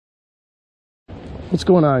What's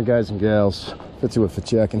going on, guys and gals? Fitzy with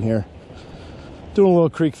Fitchak in here. Doing a little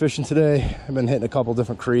creek fishing today. I've been hitting a couple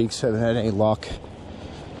different creeks, haven't had any luck.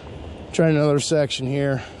 Trying another section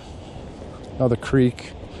here. Another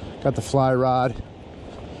creek. Got the fly rod.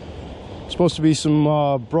 Supposed to be some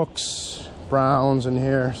Brooks Browns in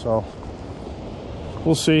here, so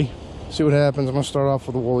we'll see. See what happens. I'm gonna start off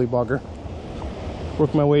with a woolly bugger.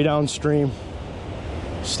 Work my way downstream.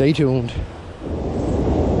 Stay tuned.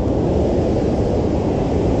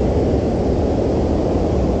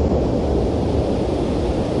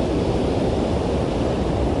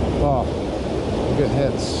 Getting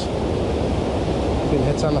hits. Getting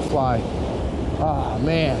hits on the fly. Ah,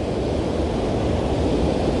 man.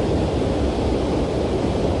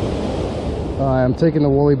 I'm taking the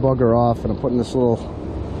woolly bugger off and I'm putting this little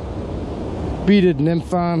beaded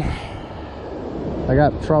nymph on. I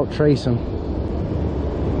got trout tracing.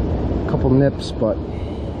 A couple nips, but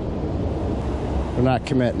they're not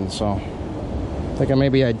committing, so I think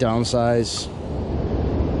maybe I downsize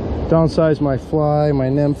my fly, my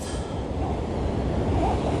nymph.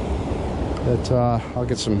 That I'll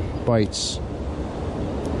get some bites.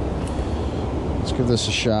 Let's give this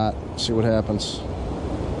a shot, see what happens. Come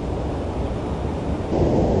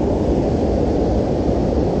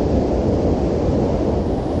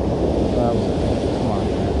on,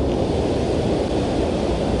 man.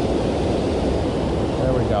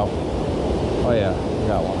 There we go. Oh yeah, we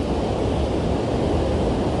got one.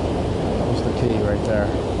 That was the key right there.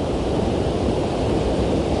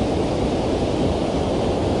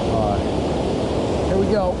 Here we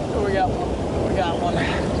go. Here we go. We got one.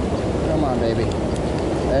 Come on, baby.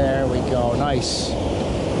 There we go. Nice.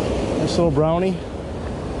 Nice little brownie.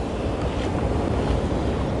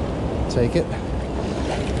 Take it.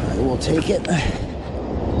 I will take it.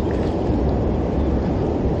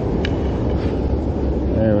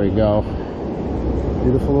 There we go.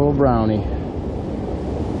 Beautiful little brownie.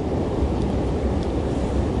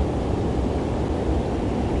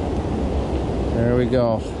 There we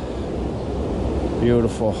go.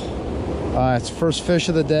 Beautiful. It's first fish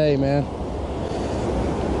of the day, man.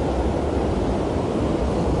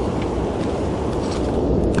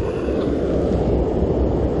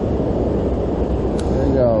 There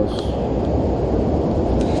he goes.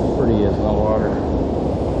 Pretty is in the water.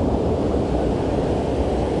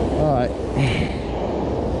 All right.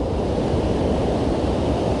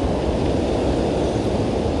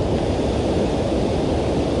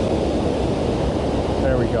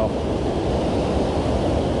 There we go.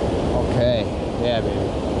 Okay, yeah, baby.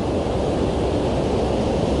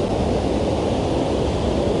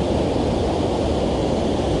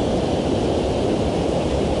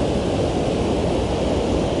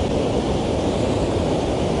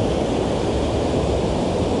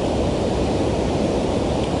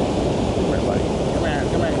 Come here, buddy. Come here,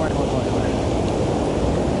 come here, come here.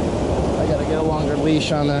 I gotta get a longer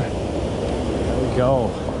leash on there. There we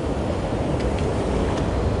go.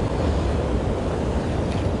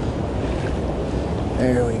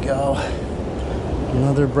 There we go.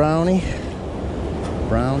 Another brownie.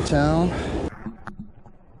 Brown Town.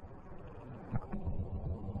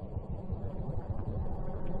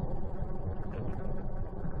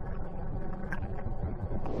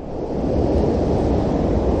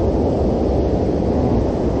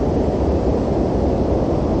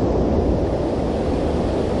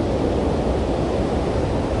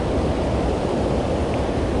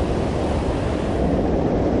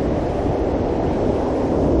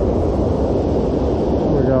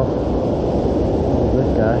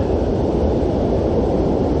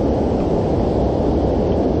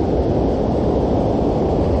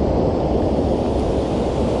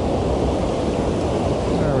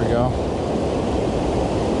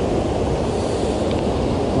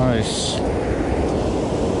 Nice.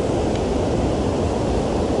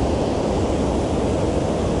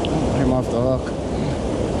 Came off the hook.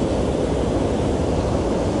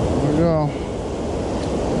 There we go.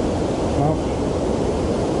 Well,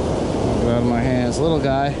 get out of my hands. Little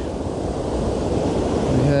guy.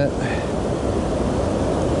 Hit.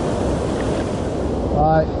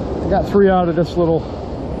 Alright, I got 3 out of this little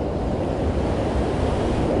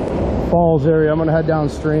falls area. I'm gonna head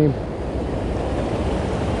downstream.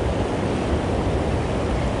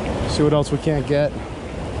 See what else we can't get.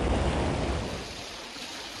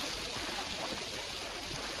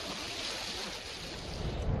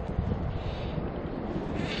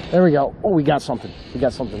 There we go. Oh, we got something. We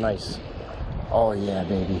got something nice. Oh yeah,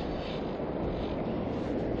 baby.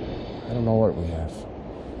 I don't know what we have.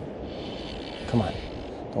 Come on.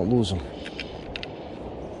 Don't lose them.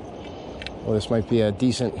 Well, this might be a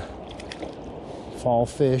decent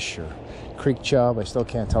fallfish or creek chub. I still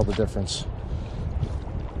can't tell the difference.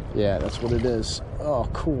 Yeah, that's what it is. Oh,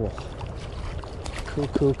 cool. Cool,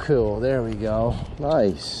 cool, cool. There we go.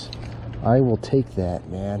 Nice. I will take that,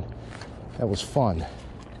 man. That was fun.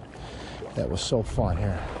 That was so fun.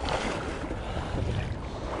 Here.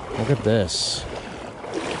 Look at this.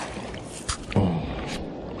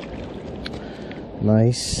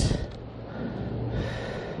 Nice.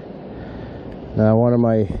 Now, one of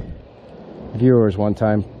my viewers one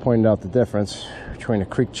time pointed out the difference between a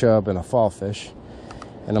creek chub and a fallfish.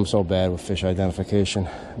 And I'm so bad with fish identification.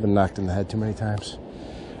 I've been knocked in the head too many times.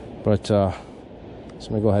 But,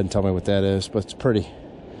 somebody go ahead and tell me what that is. But it's pretty.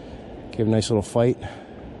 Give a nice little fight.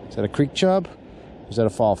 Is that a creek chub? Or is that a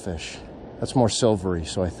fallfish? That's more silvery,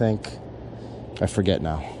 so I think... I forget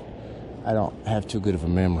now. I don't have too good of a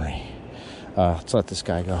memory. Let's let this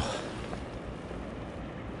guy go.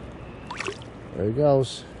 There he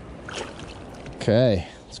goes. Okay,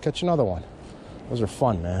 let's catch another one. Those are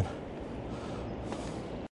fun, man.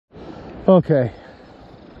 Okay,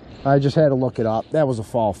 I just had to look it up. That was a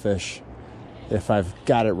fallfish, if I've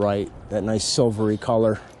got it right. That nice silvery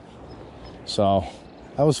color. So,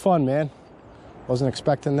 that was fun, man. Wasn't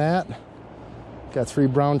expecting that. Got 3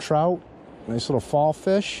 brown trout. Nice little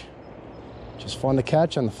fallfish. Just fun to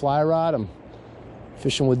catch on the fly rod. I'm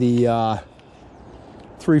fishing with the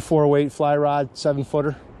 3/4 weight fly rod,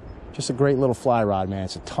 7-footer. Just a great little fly rod, man.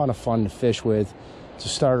 It's a ton of fun to fish with. It's a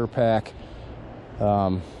starter pack.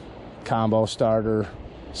 Combo starter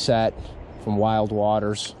set from Wild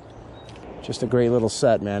Waters. Just a great little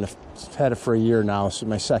set, man. I've had it for a year now. This is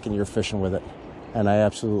my 2nd year fishing with it, and I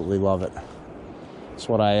absolutely love it. It's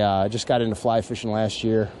what I just got into fly fishing last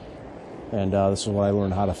year, and this is what I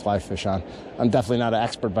learned how to fly fish on. I'm definitely not an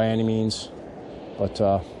expert by any means, but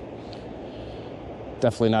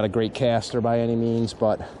definitely not a great caster by any means,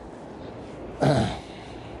 but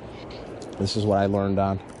this is what I learned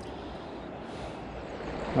on.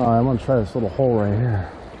 Oh, I'm gonna try this little hole right here.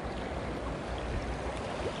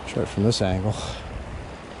 Try it from this angle.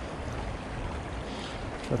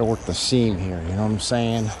 Try to work the seam here, you know what I'm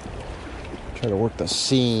saying? Try to work the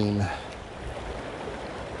seam.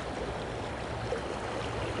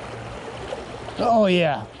 Oh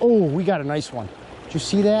yeah. Oh, we got a nice one. Did you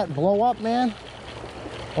see that blow up, man?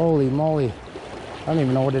 Holy moly. I don't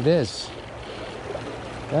even know what it is.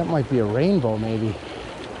 That might be a rainbow, maybe.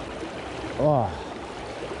 Oh.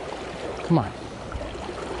 Come on.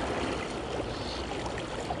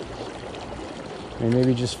 I mean,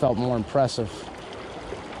 maybe just felt more impressive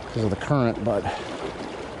because of the current, but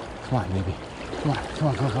come on, maybe. Come on, come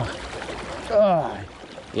on, come on, come on.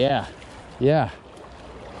 Yeah, yeah.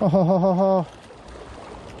 Ho, ho, ho, ho, ho.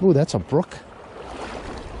 Ooh, that's a brook.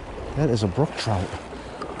 That is a brook trout.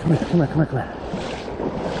 Come here, come here, come here, come here.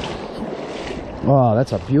 Oh,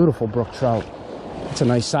 that's a beautiful brook trout. That's a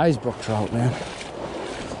nice size brook trout, man.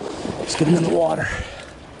 Let's get him in the water.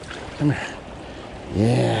 Come here.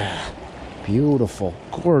 Yeah. Beautiful.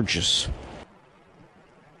 Gorgeous.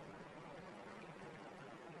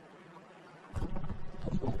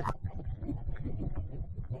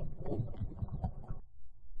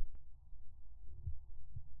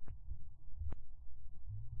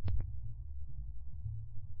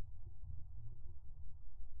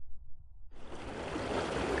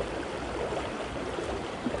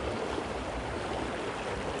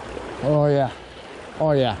 Oh yeah.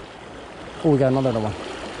 Oh yeah. Oh, we got another one.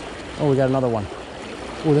 Oh, we got another one.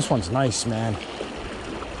 Oh, this one's nice, man.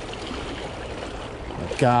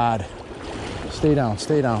 Oh, God. Stay down,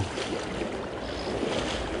 stay down.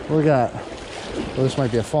 What we got? Oh, this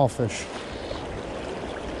might be a fallfish.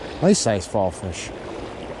 Nice size fallfish.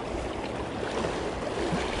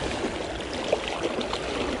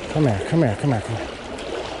 Come here, come here, come here, come here.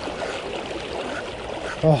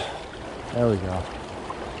 Oh, there we go.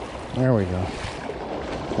 There we go.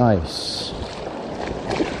 Nice.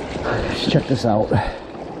 Let's check this out.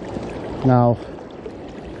 Now,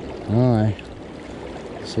 alright.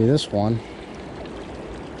 See this one?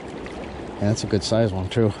 Yeah, that's a good size one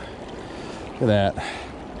too. Look at that.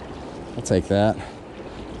 I'll take that.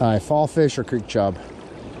 Alright, fallfish or creek chub?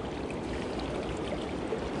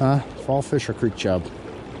 Huh? Fallfish or creek chub?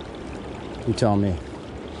 You tell me.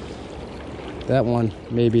 That one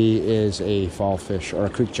maybe is a fallfish, or a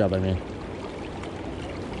creek chub, I mean.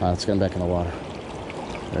 Let's get him back in the water.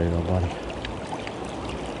 There you go, buddy.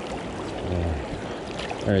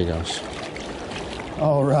 There he goes.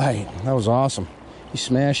 All right, that was awesome. You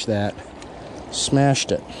smashed that.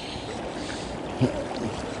 Smashed it.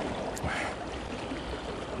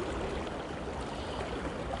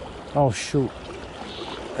 Oh, shoot.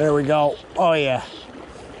 There we go. Oh, yeah.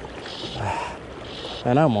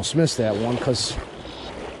 And I almost missed that one because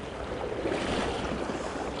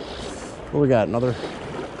what we got? Another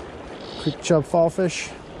creek chub fall fish.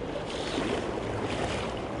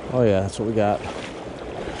 Oh yeah, that's what we got.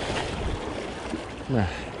 Come here.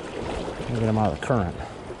 Let me get them out of the current.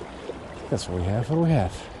 That's what we have. What do we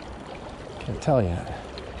have? Can't tell yet.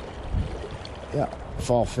 Yeah,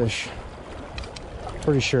 fall fish.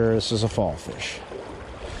 Pretty sure this is a fall fish.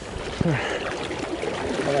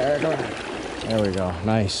 There we go.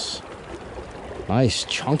 Nice. Nice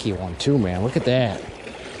chunky one too, man. Look at that.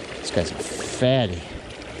 This guy's a fatty.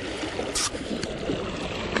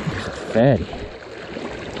 Fatty.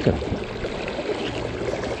 Look at him.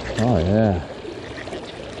 Oh yeah.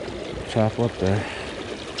 Chop up there.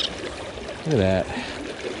 Look at that.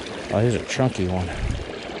 Oh, here's a chunky one.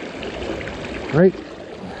 Great.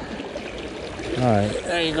 Alright,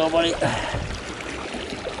 there you go, buddy.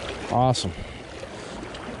 Awesome.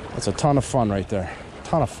 That's a ton of fun right there.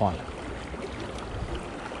 Ton of fun.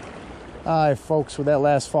 Alright, folks, with that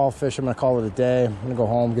last fall fish, I'm going to call it a day. I'm going to go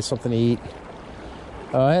home, get something to eat.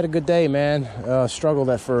 I had a good day, man. Struggled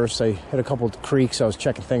at first. I hit a couple of creeks. I was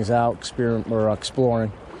checking things out,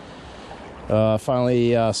 exploring.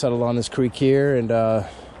 Finally settled on this creek here and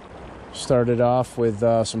started off with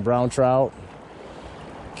some brown trout.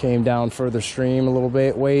 Came down further stream a little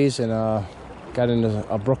bit ways and got into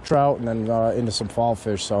a brook trout and then into some fall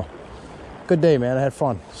fish. So good day, man. I had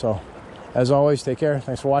fun. So as always, take care.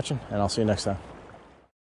 Thanks for watching, and I'll see you next time.